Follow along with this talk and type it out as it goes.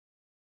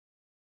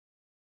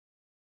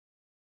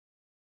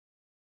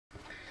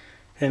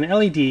An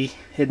LED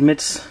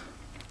emits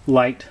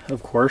light,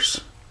 of course,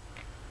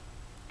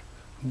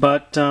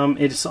 but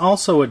it's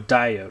also a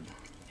diode.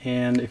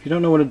 And if you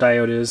don't know what a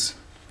diode is,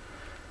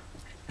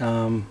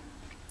 a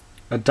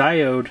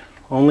diode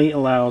only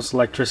allows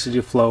electricity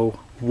to flow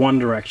one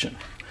direction.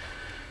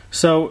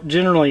 So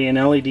generally an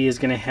LED is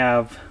going to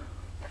have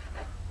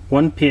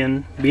one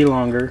pin be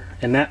longer,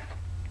 and that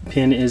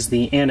pin is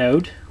the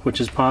anode,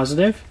 which is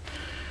positive.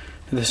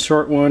 The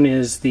short one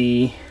is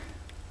the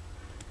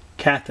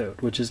cathode,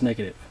 which is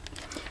negative.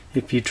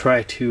 If you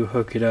try to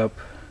hook it up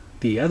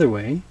the other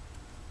way,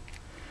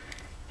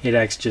 it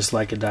acts just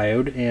like a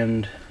diode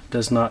and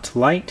does not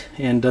light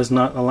and does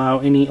not allow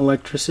any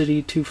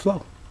electricity to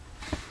flow.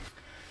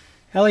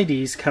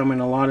 LEDs come in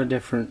a lot of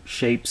different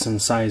shapes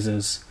and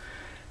sizes.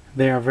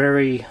 They are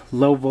very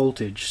low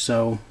voltage,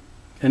 so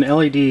an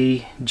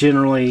LED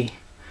generally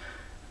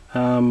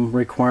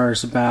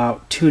requires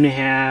about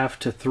 2.5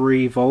 to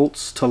 3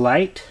 volts to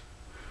light.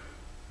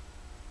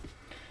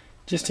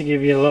 Just to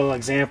give you a little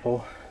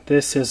example,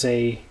 this is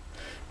a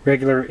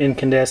regular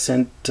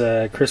incandescent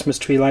Christmas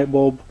tree light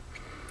bulb.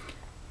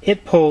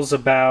 It pulls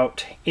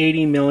about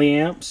 80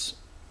 milliamps.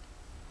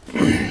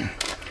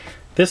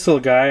 This little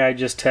guy, I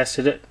just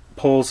tested it,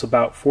 pulls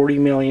about 40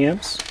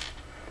 milliamps.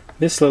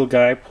 This little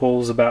guy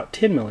pulls about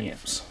 10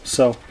 milliamps.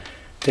 So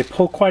they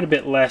pull quite a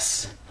bit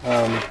less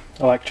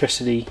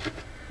electricity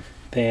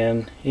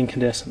than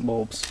incandescent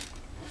bulbs.